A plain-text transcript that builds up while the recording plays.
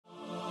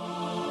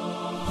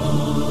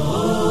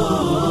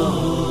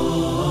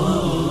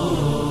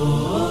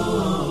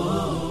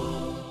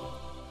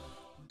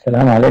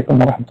السلام عليكم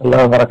ورحمة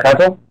الله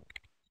وبركاته.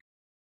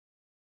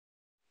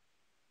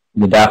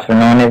 Good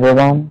afternoon,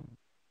 everyone.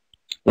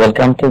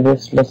 Welcome to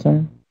this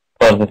lesson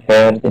for the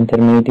third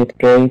intermediate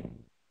grade,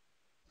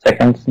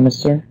 second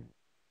semester,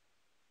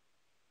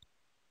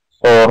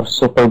 for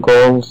Super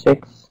Goal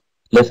 6,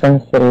 Lesson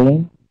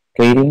 3,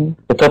 Reading.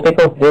 The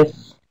topic of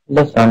this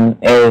lesson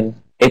is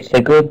It's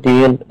a Good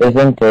Deal,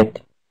 Isn't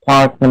It?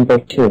 Part number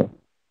 2.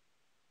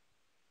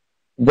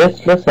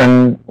 This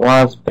lesson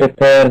was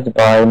prepared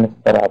by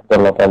Mr.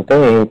 Abdullah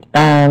Al-Bayt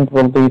and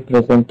will be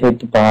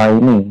presented by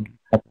me,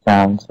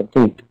 Hassan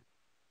Sadiq.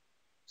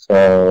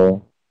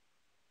 So,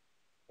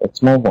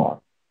 let's move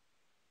on.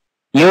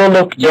 You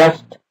look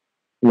just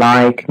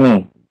like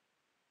me.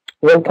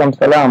 Welcome,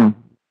 Salam.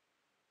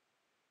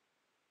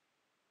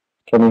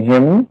 Can you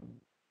hear me?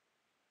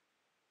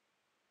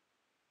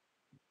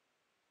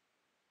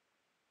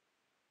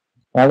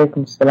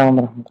 Walaikum Assalam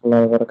wa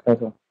rahmatullahi wa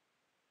barakatuh.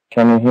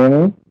 Can you hear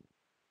me?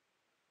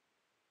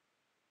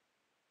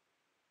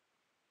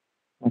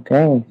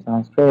 Okay,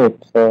 sounds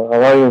great. So,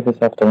 how are you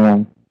this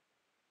afternoon?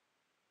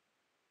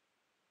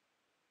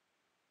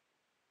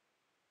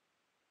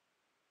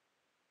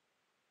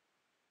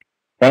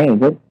 Hey,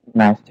 good.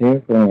 Nice to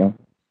hear from you.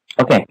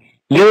 Okay,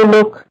 you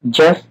look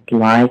just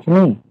like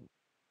me.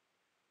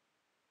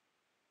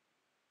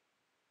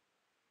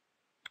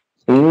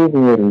 See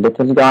the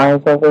little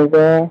guys over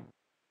there?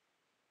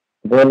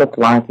 They look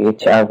like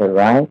each other,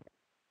 right?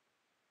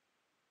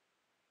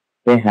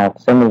 They have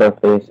similar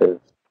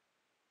faces.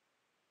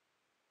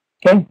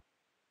 Okay,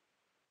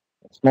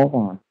 let's move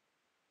on.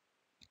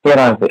 Here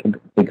are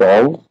the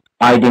goals.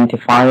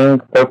 Identifying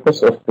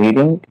purpose of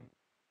reading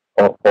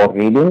or for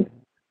reading.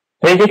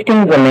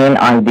 Predicting the main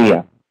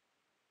idea.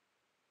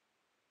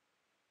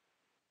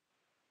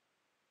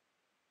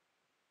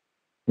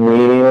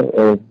 Here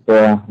is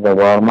the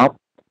warm-up.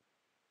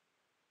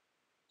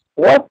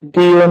 What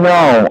do you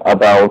know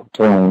about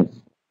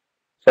twins?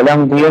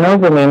 Salam, do you know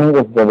the meaning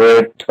of the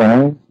word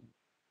twins?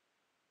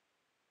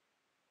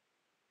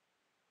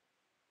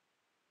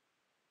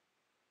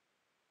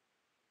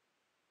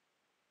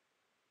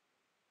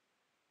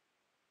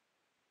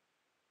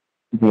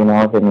 Do you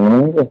know the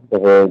meaning of the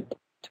word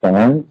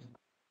twins?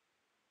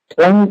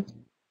 Twins?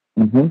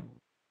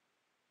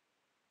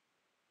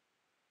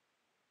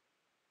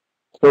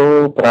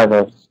 Two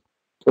brothers,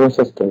 two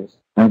sisters,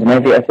 and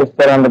maybe a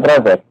sister and a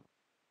brother.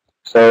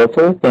 So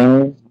two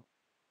things,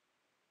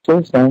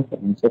 two same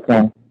things,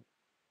 okay.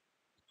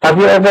 Have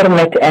you ever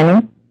met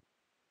any?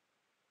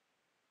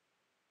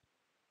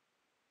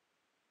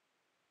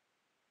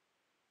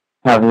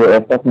 Have you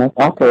ever met?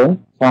 Okay,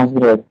 sounds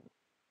good.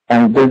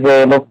 And do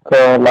they look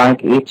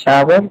like each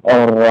other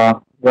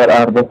or there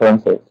are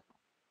differences?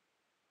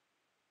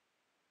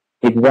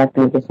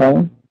 Exactly the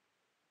same?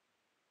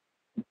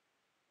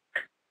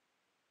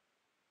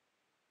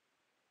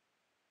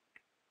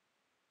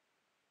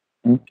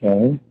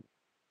 Okay.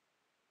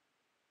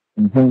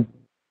 Okay.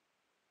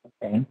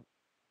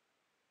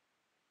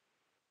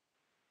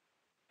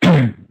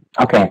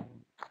 Okay.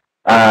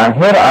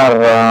 Here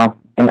are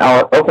in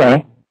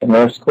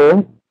your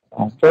school.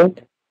 Sounds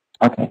good.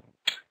 Okay.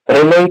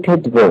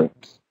 Related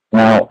words.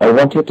 Now I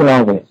want you to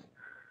know this.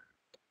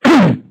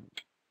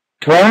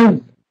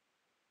 Twins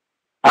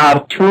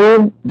are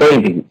two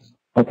babies.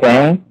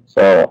 Okay.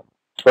 So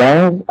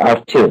twins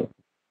are two.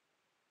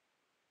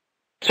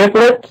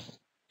 Triplets,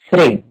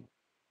 3.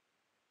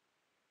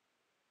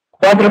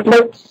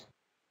 Quadruplets,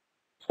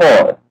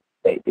 4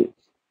 babies.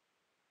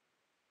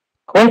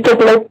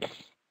 Quintuplets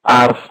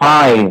are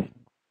 5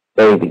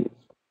 babies.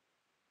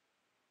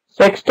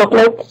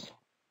 Sextuplets,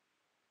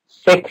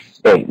 6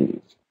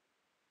 babies.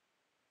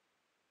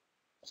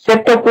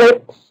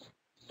 Septuplets,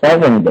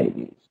 7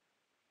 babies.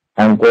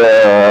 And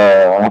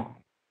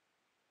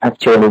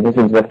actually, this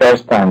is the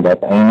first time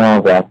that I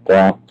know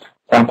that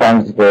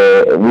sometimes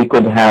we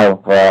could have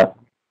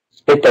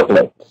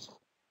septuplets,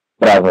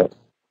 brothers,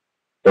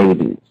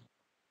 babies,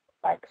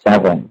 like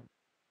 7,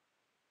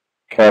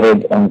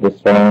 carried on the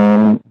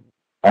same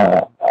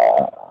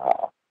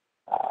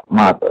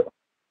mother.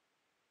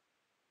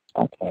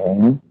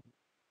 Okay.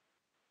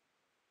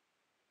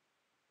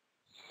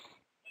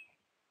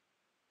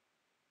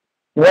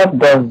 What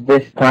does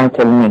this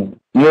title mean?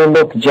 You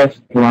look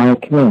just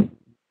like me.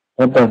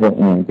 What does it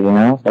mean? Do you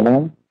know,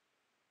 Salam?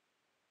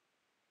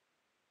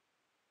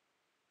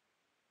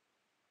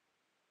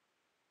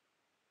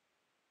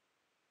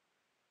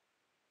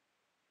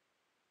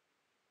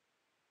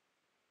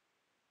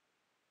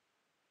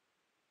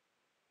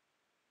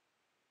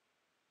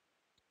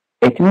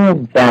 It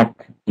means that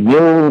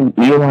you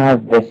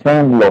have the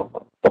same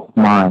look of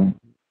mine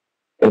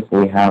if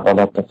we have a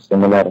lot of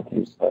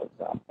similarities, for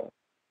example.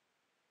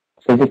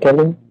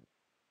 Physically,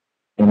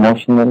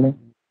 emotionally,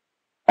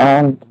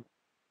 and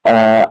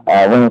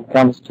when it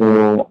comes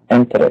to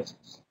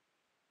interests.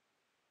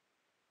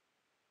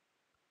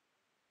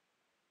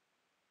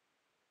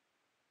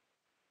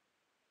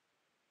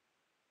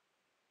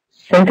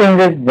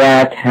 Sentences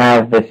that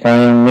have the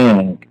same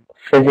meaning.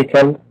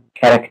 Physical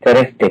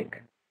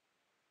characteristic.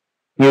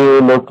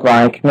 You look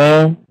like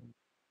me.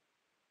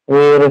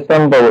 We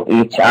resemble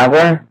each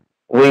other.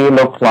 We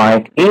look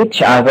like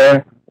each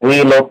other.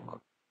 We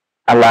look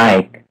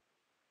alike.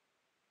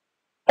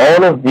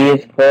 All of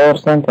these 4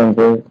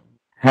 sentences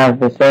have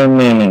the same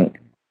meaning.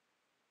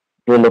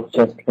 You look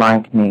just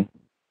like me.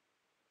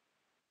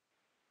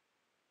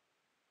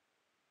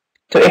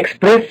 To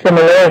express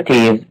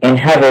similarities in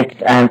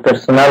habits and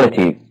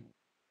personalities.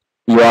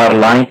 You are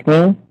like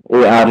me.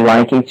 We are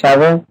like each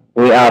other.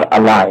 We are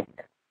alike.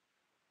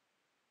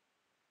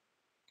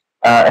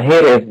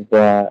 Here is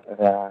the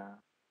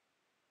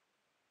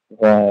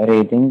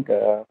reading,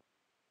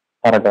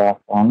 paragraph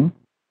 1.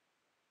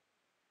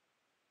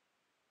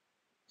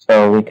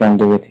 So we can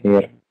do it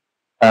here.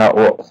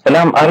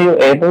 Salam, are you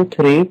able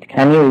to read?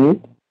 Can you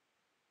read?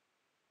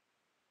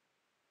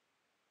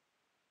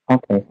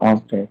 Okay,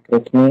 sounds great.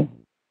 Let me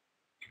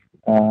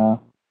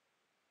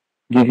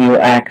give you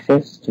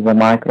access to the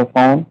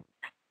microphone.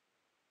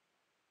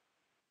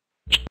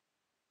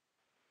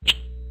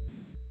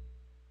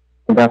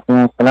 Good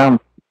afternoon, Salam.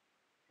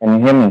 Can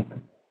you hear me?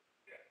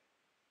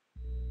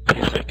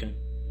 Yes, I can.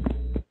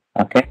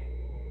 Okay.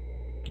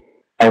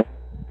 I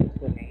want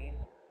to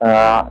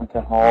read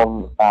the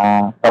whole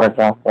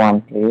paragraph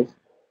 1, please.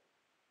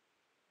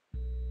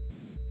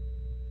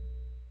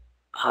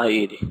 Hi,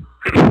 Edie.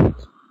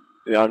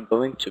 We are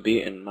going to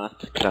be in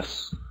math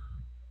class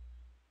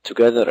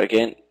together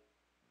again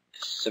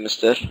this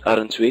semester,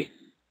 aren't we?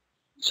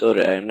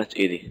 Sorry, I am not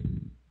Edie.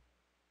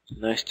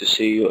 Nice to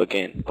see you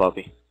again,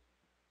 Bobby.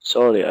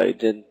 Sorry, I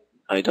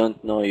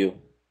don't know you.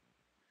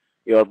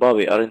 You are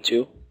Bobby, aren't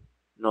you?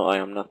 No, I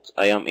am not.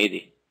 I am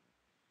Edie.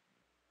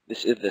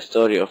 This is the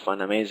story of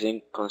an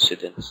amazing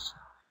coincidence.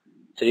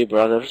 3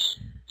 brothers,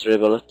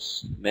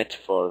 triplets, met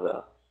for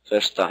the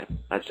first time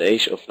at the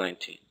age of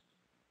 19.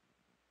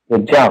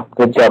 Good job,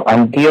 good job.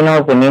 And do you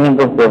know the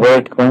meaning of the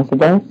word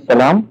coincidence,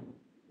 Salam?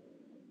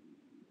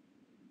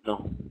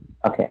 No.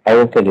 Okay, I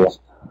will tell you.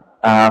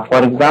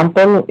 For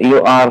example,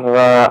 you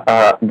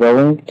are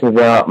going to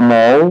the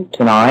mall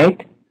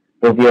tonight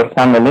with your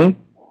family,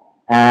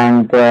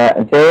 and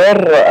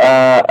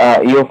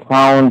there you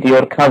found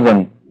your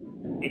cousin.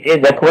 It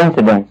is a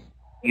coincidence.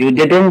 You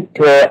didn't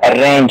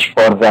arrange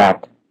for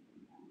that.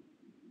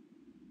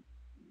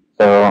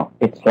 So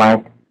it's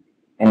like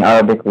in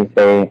Arabic we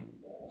say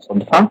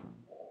صدفة.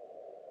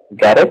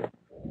 Got it?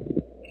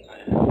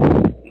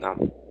 No.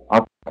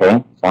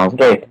 Okay, sounds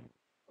great.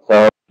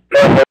 So go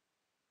ahead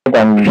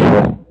and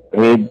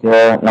read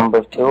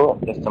number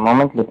 2. Just a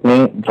moment. Let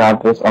me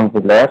drag this on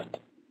the left.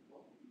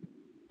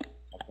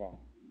 Okay.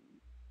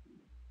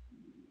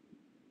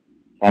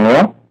 Can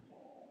you?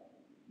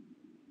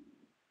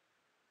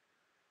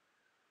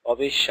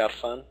 Bobby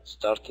Sharfan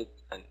started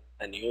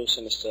a new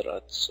semester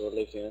at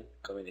Sullivan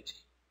Community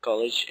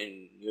College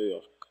in New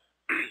York.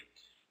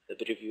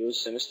 The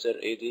previous semester,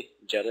 Eddie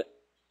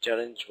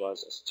Challenge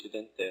was a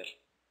student there.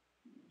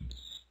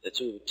 The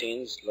 2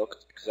 teens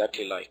looked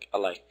exactly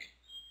alike.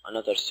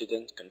 Another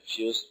student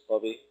confused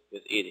Bobby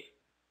with Eddie,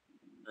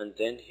 and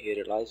then he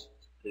realized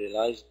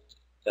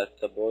that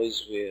the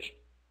boys were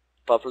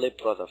probably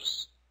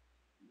brothers.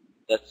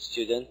 That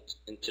student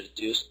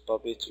introduced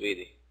Bobby to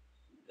Eddie.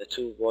 The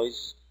 2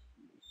 boys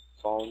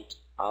found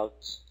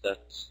out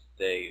that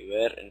they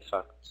were in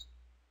fact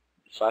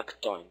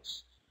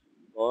twins,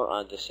 or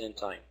at the same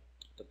time.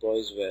 The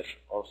boys were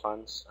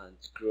orphans and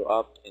grew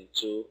up in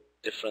 2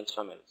 different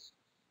families.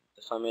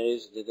 The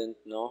families didn't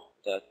know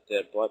that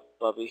their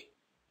Bobby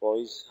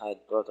boys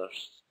had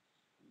brothers.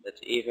 But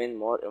even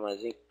more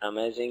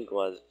amazing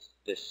was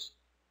this.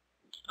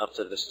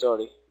 After the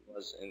story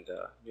was in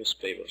the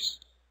newspapers,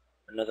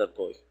 another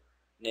boy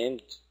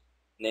named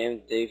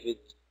David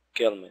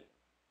Kelman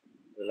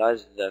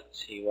realized that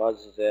he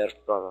was their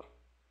brother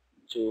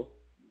too,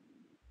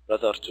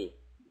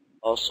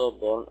 also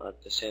born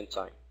at the same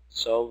time.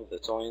 So the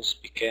twins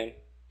became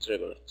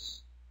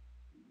triplets.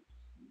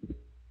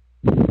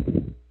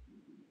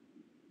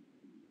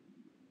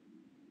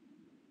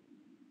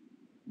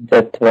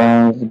 The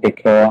twins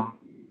became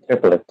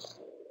triplets.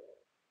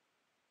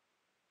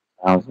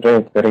 Sounds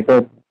great, very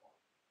good.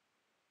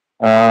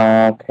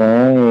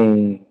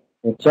 Okay,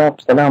 good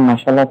job, Salam.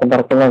 MashaAllah,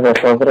 tabarakallah,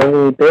 that was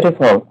really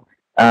beautiful.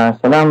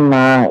 Salam,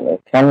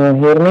 can you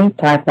hear me?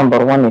 Type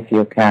number 1 if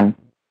you can.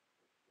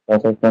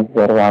 Because I think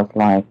there was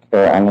like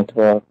a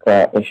network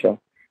issue.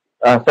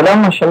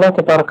 Salam, MashaAllah,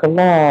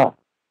 tabarakallah.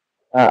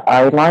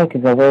 I like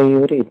the way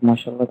you read.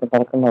 MashaAllah,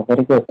 tabarakallah,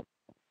 very good.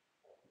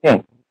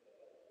 Okay.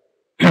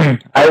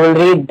 I will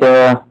read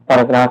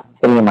paragraph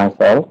 3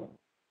 myself.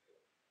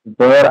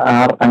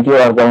 And you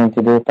are going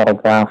to do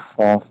paragraph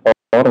 4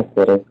 if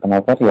there is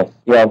another. Yes,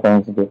 you are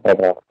going to do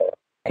paragraph 4.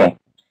 Okay.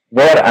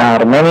 There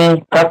are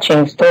many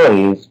touching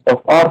stories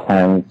of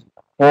orphans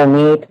who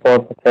meet for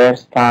the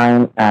first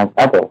time as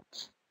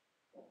adults.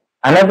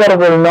 Another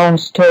well-known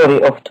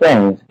story of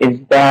twins is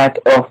that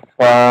of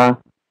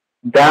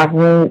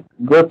Daphne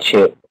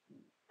Goodship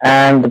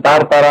and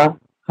Barbara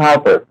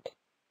Harbert.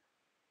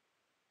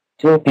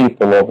 two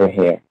people over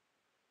here.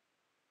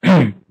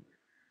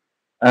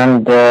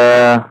 And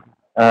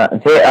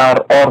they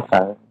are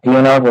orphans. Do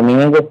you know the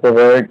meaning of the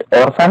word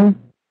orphan?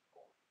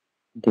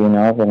 Do you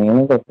know the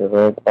meaning of the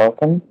word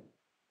orphan?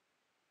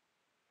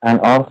 An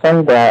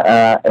orphan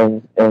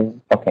is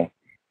okay.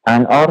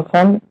 An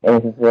orphan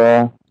is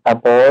a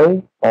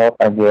boy or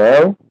a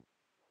girl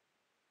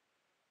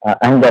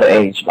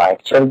underage,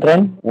 like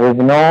children with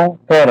no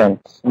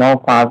parents,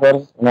 no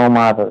fathers, no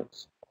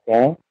mothers.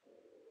 Okay,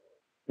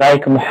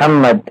 like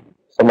Muhammad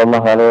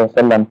sallallahu alaihi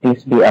wasallam,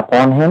 peace be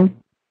upon him,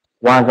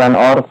 was an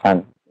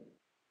orphan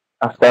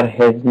after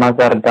his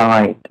mother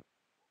died.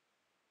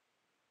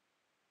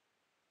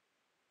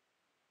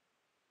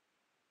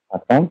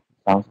 Okay,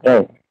 sounds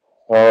great.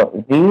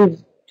 So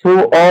these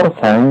two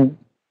orphans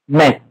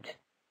met.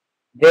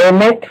 They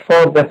met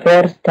for the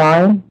first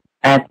time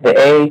at the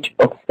age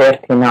of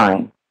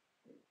 39.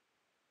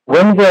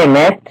 When they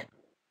met,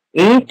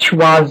 each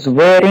was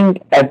wearing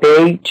a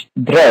beige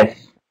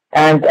dress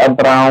and a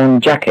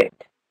brown jacket.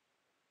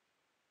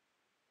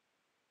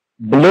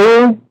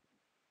 Blue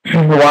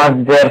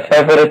was their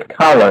favorite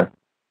color.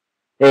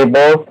 They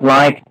both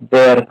liked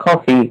their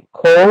coffee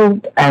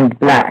cold and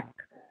black.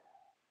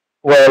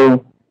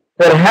 Well,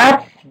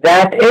 perhaps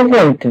that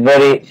isn't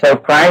very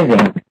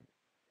surprising,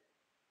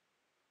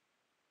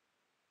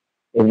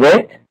 is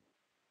it?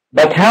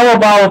 But how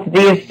about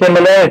these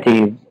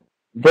similarities?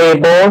 They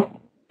both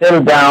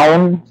fell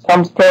down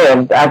some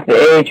stairs at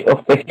the age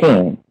of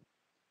 15.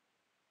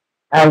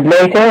 And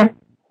later,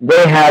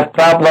 they had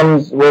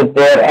problems with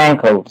their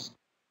ankles.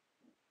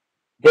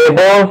 They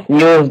both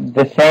used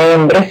the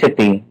same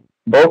recipe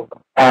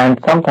book and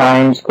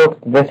sometimes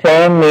cooked the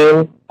same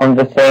meal on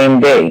the same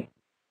day.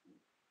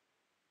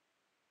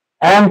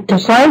 And to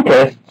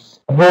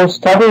scientists who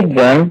studied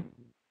them,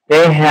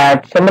 they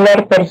had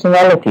similar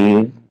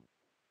personalities.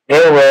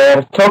 They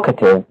were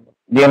talkative.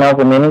 Do you know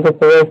the meaning of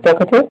the word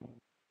talkative?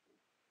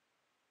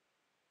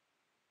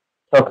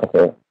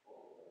 Talkative.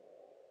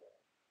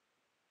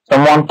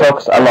 Someone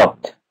talks a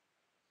lot.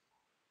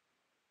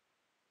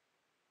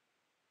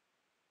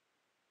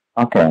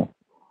 Okay.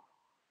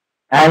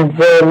 And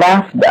they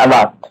laughed a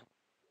lot.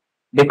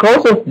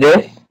 Because of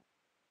this,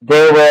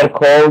 they were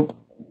called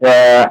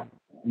the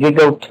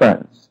Giggle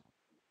Twins.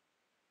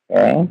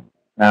 Okay.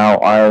 Now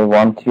I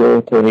want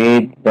you to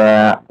read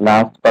the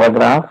last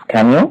paragraph.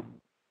 Can you?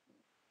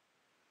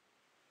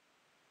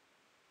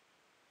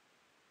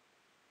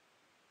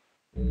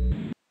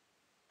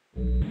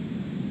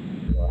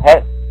 Go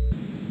ahead.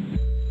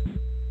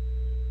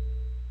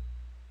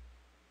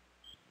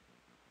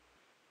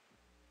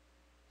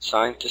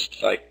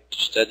 Scientists like to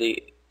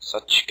study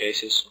such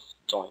cases of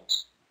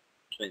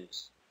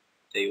twins.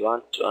 They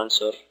want to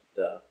answer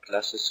the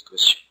classic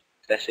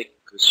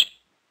question.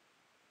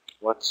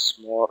 What's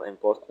more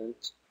important,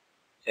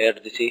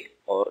 heredity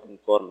or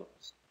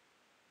environment?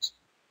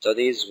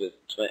 Studies with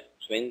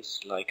twins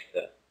like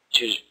the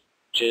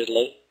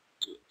Giggle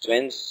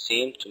twins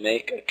seem to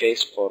make a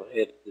case for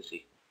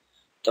heredity,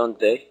 don't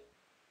they?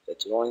 The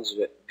twins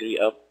grew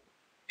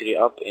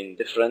up in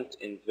different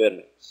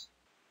environments,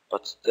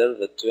 but still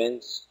the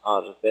twins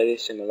are very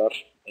similar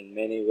in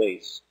many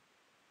ways.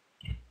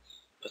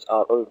 But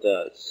are all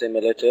the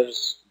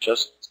similarities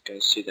just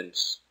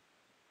coincidence?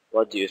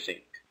 What do you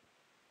think?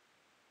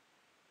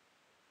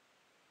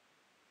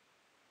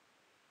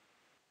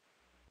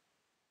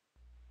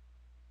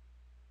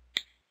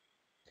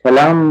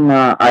 Salam,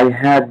 I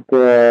had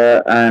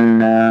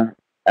a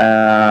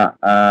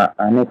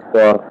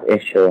network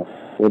issue.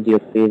 Would you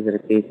please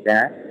repeat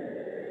that?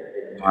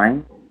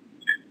 Mine?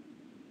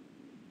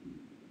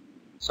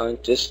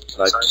 Scientists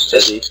like to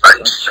study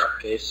such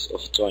a case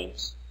of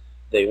twins.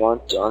 They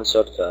want to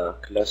answer the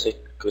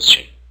classic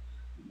question.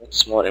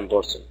 What's more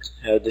important,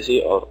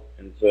 heredity or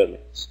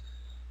environment?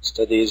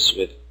 Studies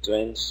with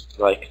twins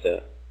like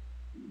the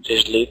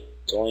Giggle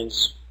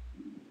twins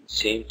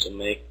seem to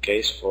make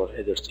case for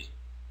heredity,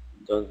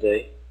 don't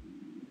they?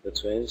 The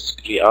twins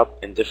grew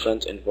up in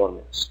different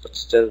environments, but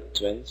still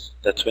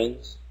the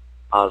twins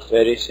are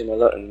very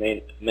similar in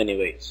many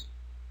ways.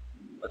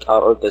 But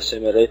are all the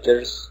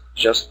similarities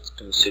just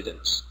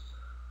coincidence?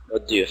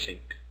 What do you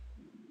think?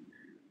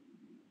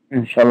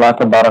 Inshallah,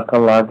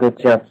 tabarakallah. Good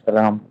job,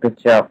 Salam. Good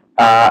job.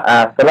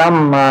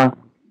 Salam,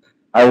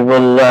 I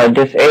will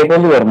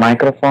disable your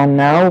microphone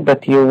now,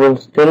 but you will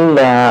still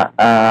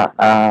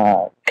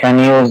can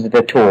use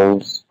the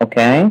tools,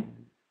 okay?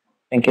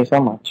 Thank you so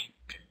much.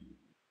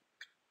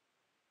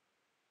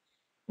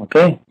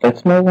 Okay,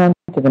 let's move on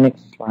to the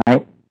next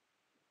slide.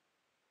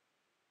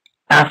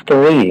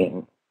 After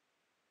reading,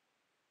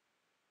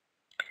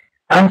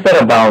 answer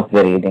about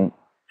the reading.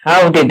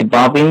 How did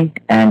Bobby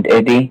and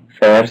Eddie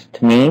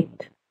first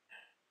meet?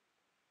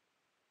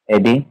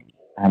 Eddie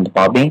and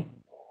Bobby?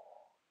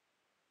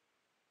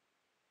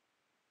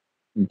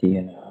 Do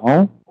you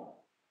know?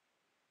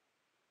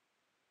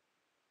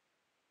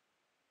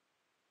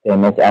 They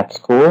met at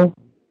school?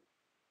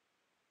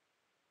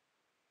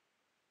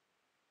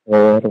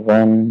 Where,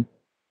 when,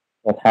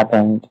 what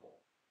happened?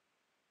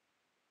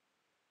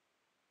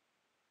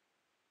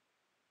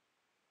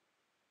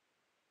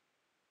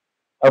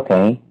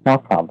 Okay, no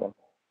problem.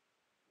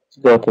 Let's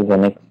go to the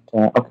next.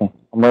 Okay,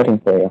 I'm waiting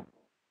for you.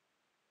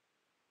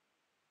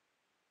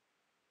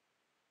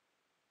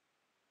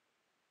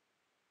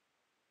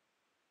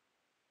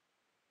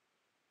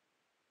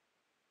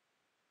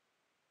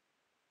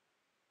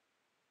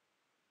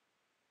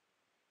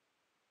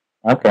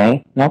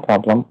 Okay, no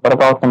problem. What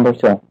about number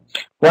 2?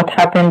 What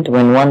happened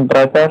when one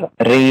brother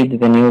read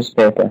the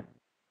newspaper?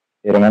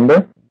 You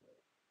remember?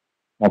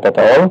 Not at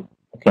all?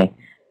 Okay.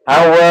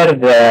 How were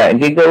the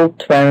Giggle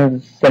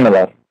twins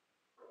similar?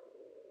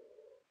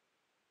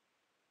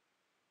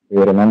 Do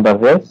you remember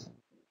this?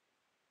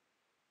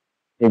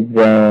 Did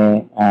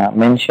they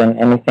mention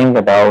anything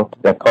about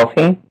the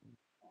coffee,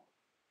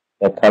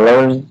 the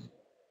colors,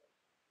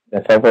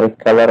 the favorite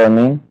color, I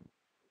mean?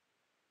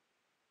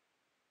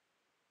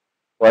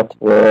 What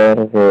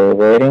were they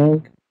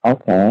wearing?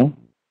 Okay.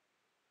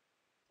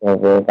 So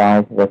they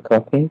like the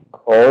coffee,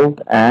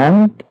 cold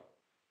and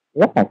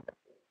black.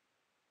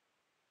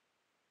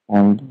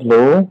 And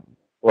blue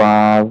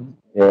was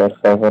their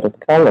favorite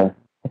color.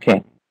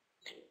 Okay.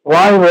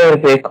 Why were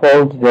they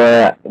called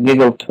the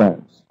Giggle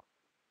twins?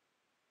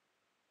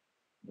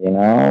 You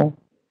know?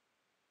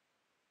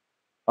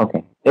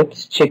 Okay.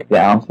 Let's check the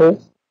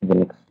answers in the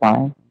next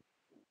slide.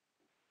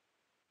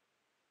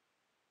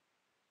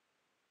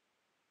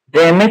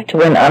 They met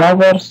when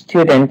another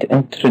student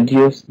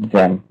introduced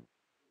them.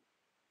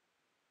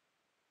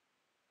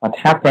 What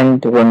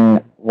happened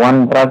when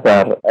one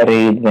brother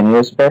read the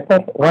newspaper?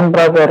 One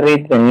brother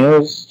read the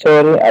news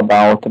story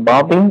about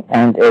Bobby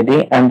and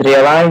Eddie and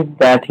realized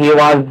that he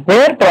was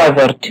their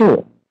brother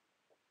too.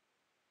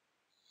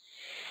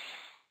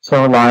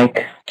 So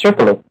like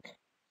triplet.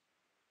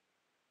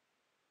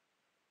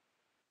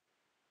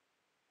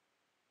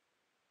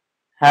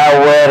 How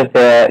were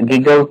the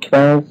Giggle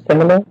twins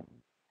similar?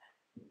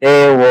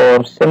 They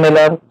wore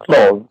similar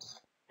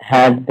clothes,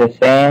 had the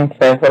same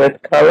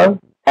favorite color,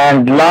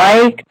 and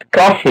liked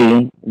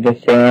coffee the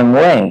same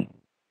way,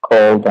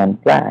 cold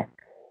and black.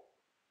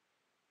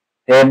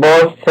 They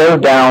both fell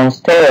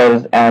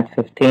downstairs at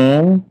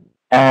 15,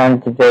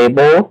 and they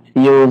both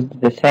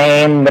used the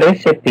same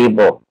recipe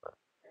book.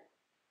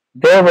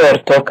 They were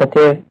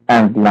talkative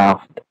and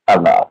laughed a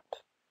lot.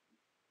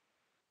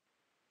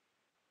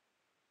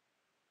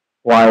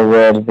 Why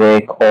were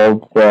they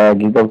called the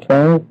Giggle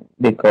Twins?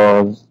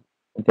 Because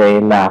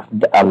they laughed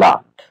a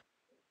lot.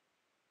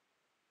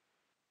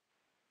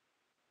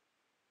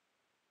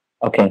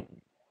 Okay.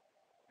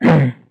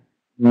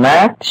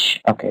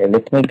 Match. Okay,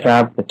 let me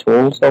grab the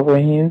tools over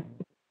here.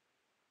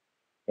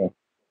 Okay.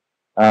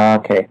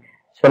 Okay.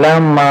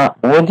 Salam,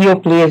 would you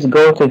please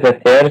go to the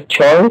third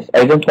choice?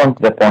 I don't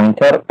want the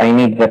pointer. I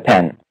need the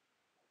pen.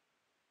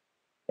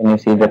 Can you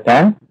see the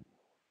pen?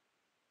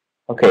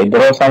 Okay,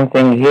 draw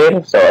something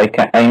here so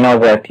I know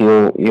that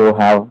you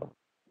have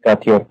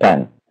got your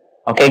pen.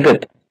 Okay,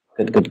 good.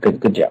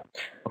 Good job.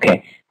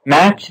 Okay.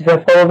 Match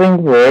the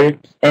following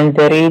words in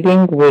the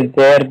reading with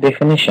their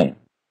definition.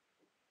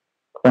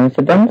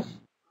 Coincidence,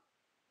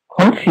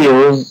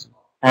 confuse,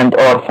 and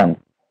orphan.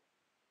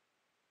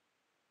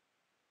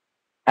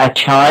 A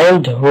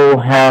child who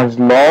has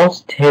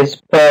lost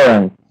his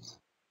parents.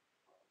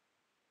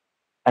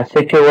 A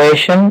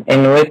situation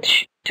in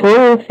which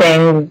two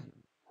things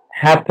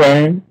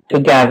happen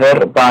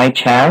together by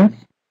chance.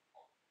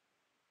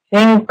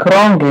 Think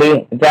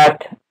wrongly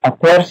that a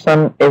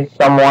person is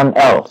someone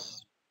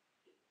else.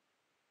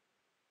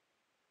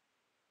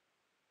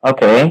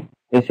 Okay,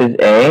 this is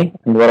A.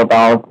 And what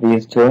about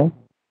these two?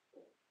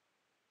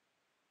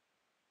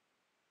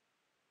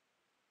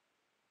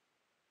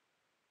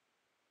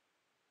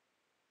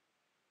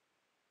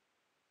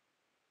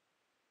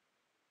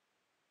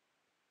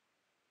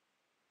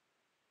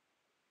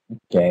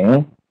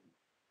 Okay.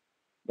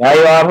 Yeah,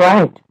 you are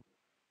right.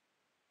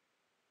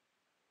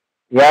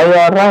 Yeah, you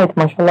are right.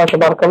 MashaAllah,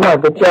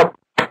 tabarakallah. Good job.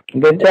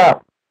 Good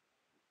job.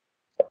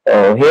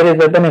 So here is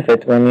the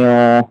benefit when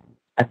you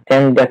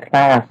attend the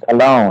class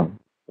alone.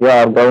 You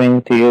are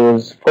going to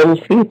use full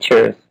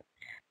features.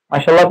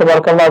 MashaAllah,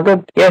 tabarakallah.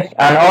 Good. Yes,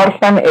 an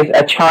orphan is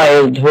a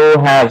child who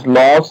has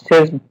lost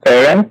his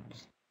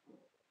parents.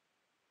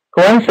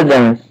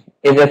 Coincidence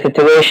is a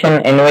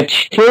situation in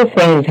which two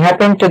things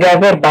happen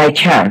together by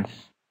chance.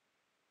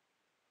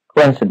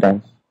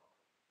 Coincidence.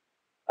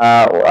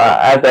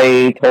 As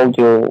I told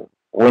you,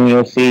 when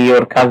you see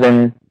your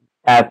cousin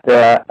at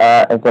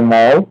the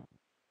mall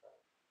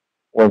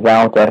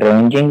without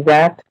arranging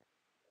that,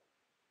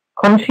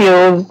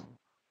 confuse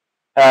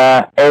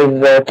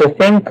is to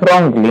think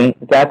wrongly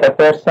that a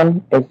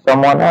person is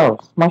someone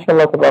else.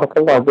 MashaAllah,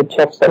 tabarakallah. Good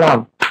job,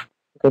 Salam.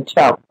 Good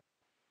job.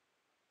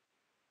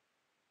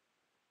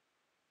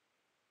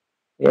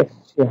 Yes,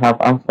 you have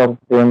answered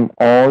them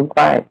all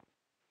right.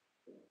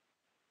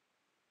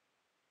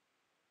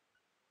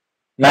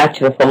 Match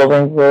the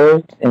following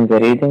words in the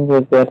reading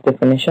with their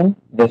definition.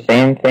 The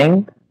same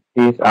thing.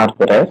 These are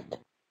the rest.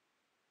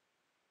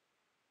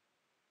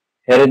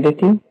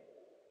 Heredity.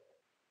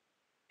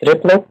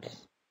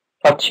 Triplets.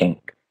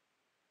 Touching.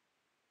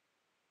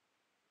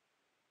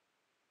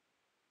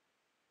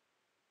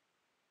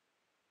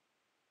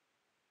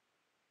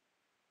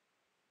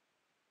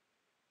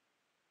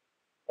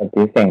 What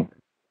do you think?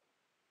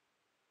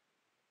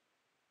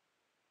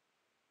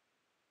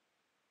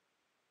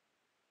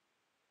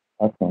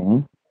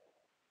 Okay.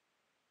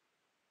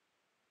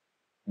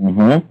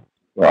 You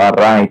are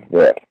right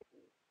there.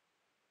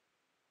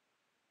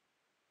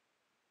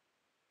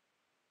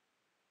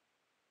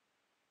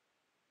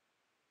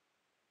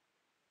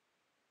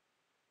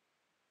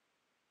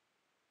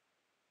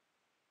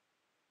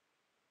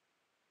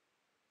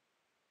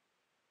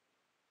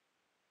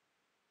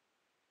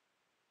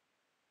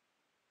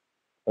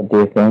 What do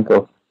you think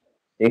of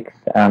 6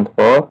 and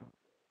 4?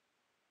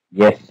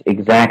 Yes,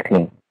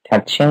 exactly.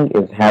 Touching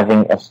is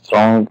having a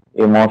strong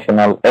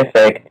emotional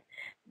effect,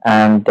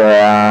 and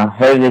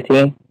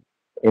heredity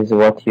is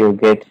what you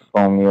get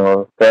from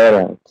your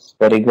parents.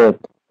 Very good.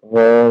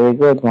 Very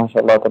good.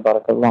 MashaAllah,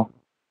 tabarakallah.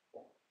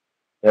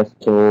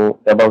 Just to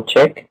double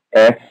check,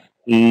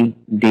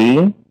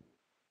 FED,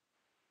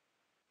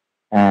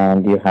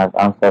 and you have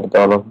answered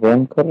all of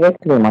them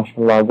correctly.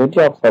 MashaAllah. Good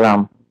job,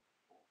 Salam.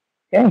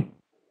 Okay.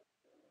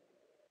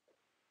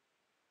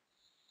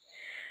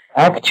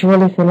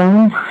 Actually,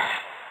 Salam,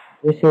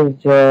 this is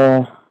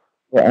the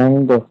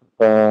end of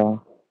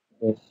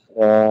this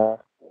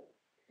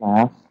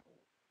class.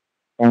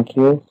 Thank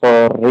you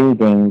for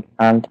reading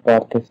and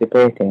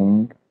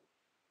participating.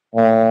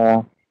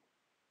 That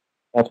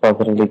was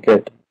really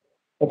good.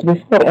 But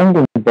before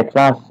ending the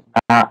class,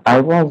 I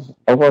was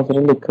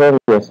really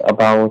curious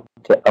about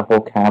a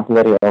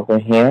vocabulary over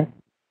here.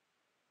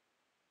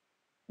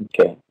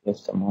 Okay,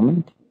 just a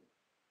moment.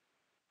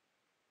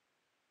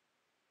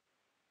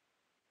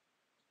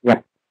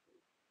 Yeah,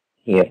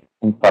 here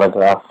in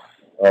paragraph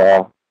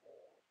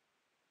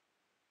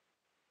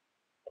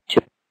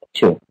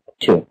 2.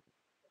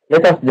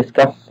 Let us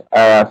discuss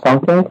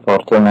something for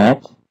 2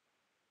 minutes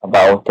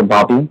about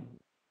Bobby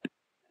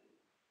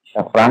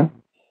Shafran.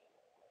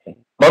 Okay.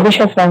 Bobby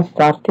Shafran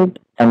started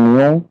a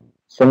new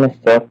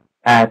semester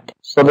at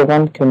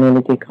Sullivan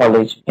Community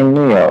College in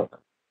New York.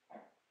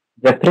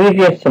 The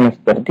previous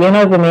semester, do you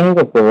know the meaning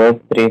of the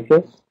word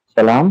previous?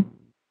 Salam?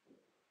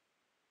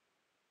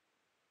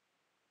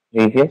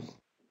 Previous?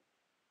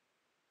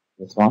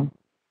 This one?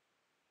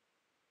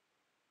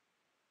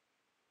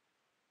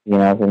 Do you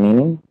know the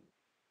meaning?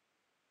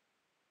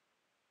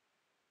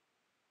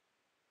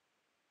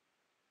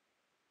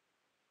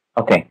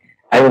 Okay,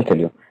 I will tell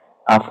you.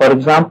 For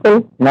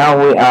example,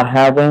 now we are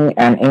having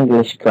an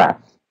English class.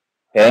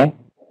 Okay?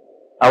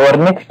 Our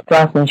next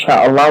class,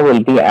 inshallah,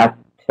 will be at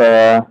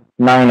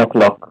 9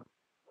 o'clock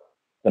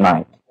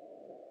tonight.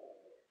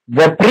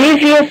 The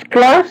previous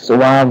class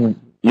was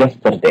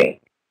yesterday.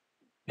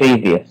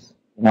 Previous.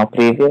 You know,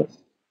 previous.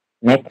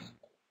 Next.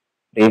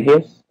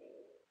 Previous.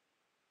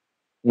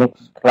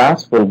 Next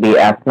class will be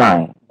at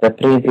 9. The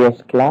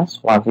previous class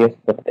was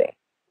yesterday.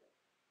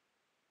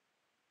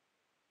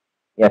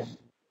 Yes.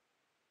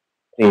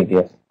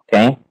 Previous.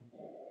 Okay.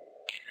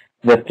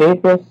 The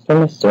previous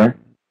semester,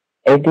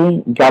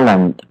 Eddie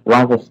Galland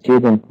was a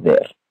student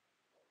there.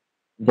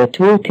 The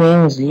two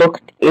teams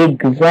looked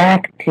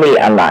exactly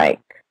alike.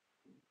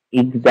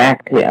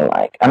 Exactly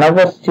alike.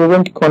 Another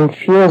student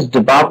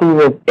confused Bobby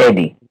with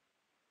Eddie.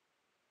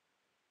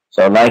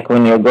 So like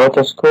when you go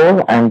to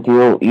school and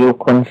you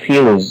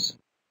confuse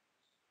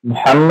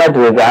Muhammad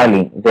with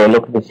Ali, they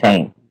look the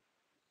same.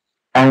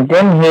 And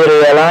then he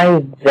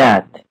realized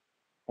that,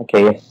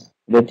 okay, yes,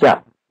 good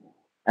job.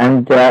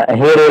 And he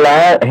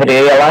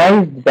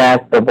realized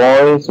that the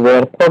boys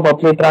were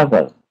probably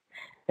brothers.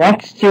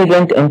 That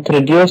student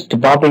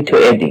introduced Bobby to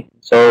Eddie,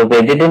 so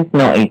they didn't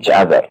know each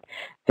other.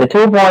 The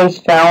two boys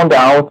found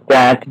out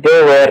that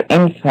they were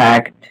in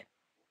fact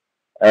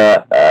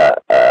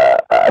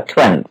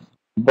twins,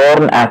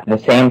 born at the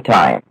same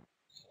time.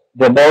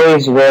 The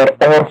boys were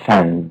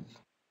orphans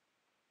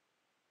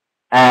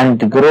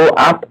and grew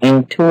up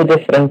in two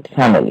different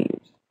families.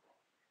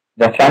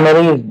 The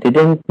families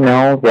didn't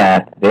know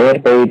that their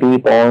baby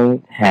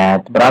boys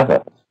had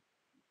brothers.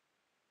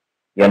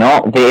 You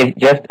know, they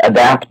just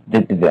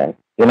adapted them.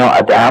 You know,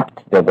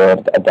 adapt, the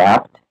word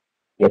adapt,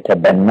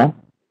 يتبنى.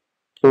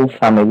 Two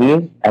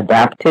families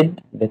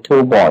adapted the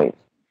two boys,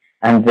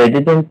 and they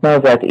didn't know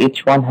that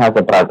each one has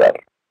a brother.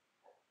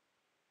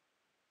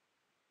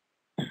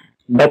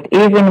 But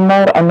even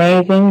more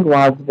amazing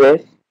was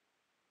this.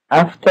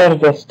 After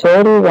the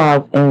story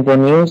was in the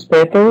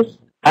newspapers,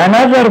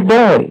 another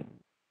boy,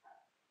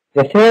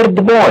 the third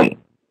boy,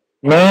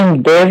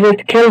 named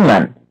David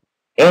Kilman,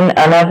 in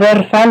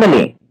another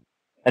family,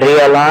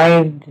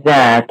 realized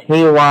that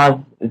he was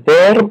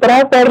their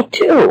brother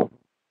too,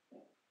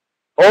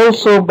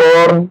 also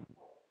born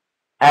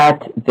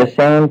at the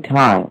same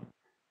time.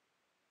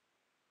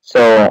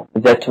 So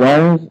the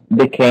twins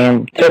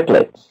became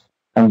triplets.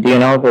 And do you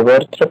know the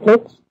word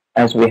triplets?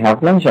 As we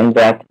have mentioned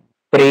that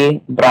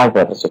 3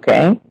 brothers,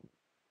 okay?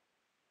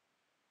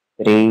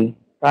 3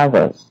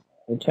 brothers.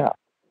 Good job.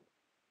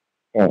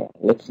 Okay,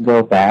 let's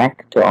go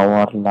back to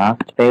our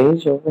last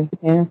page over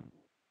here.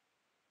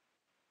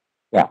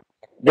 Yeah,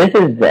 this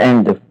is the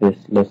end of this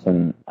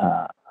lesson.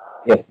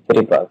 Yes,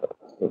 3 brothers.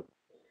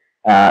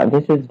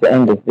 This is the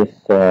end of this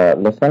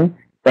lesson.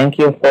 Thank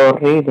you for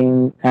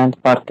reading and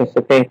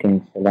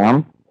participating,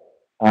 Salam.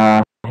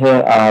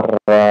 Here are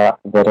the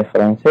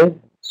references.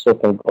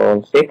 Super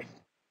Goal 6.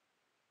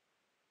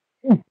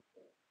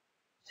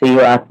 See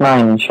you at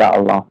 9,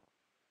 inshallah.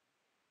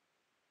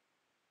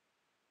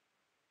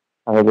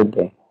 Have a good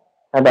day.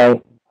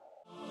 Bye-bye.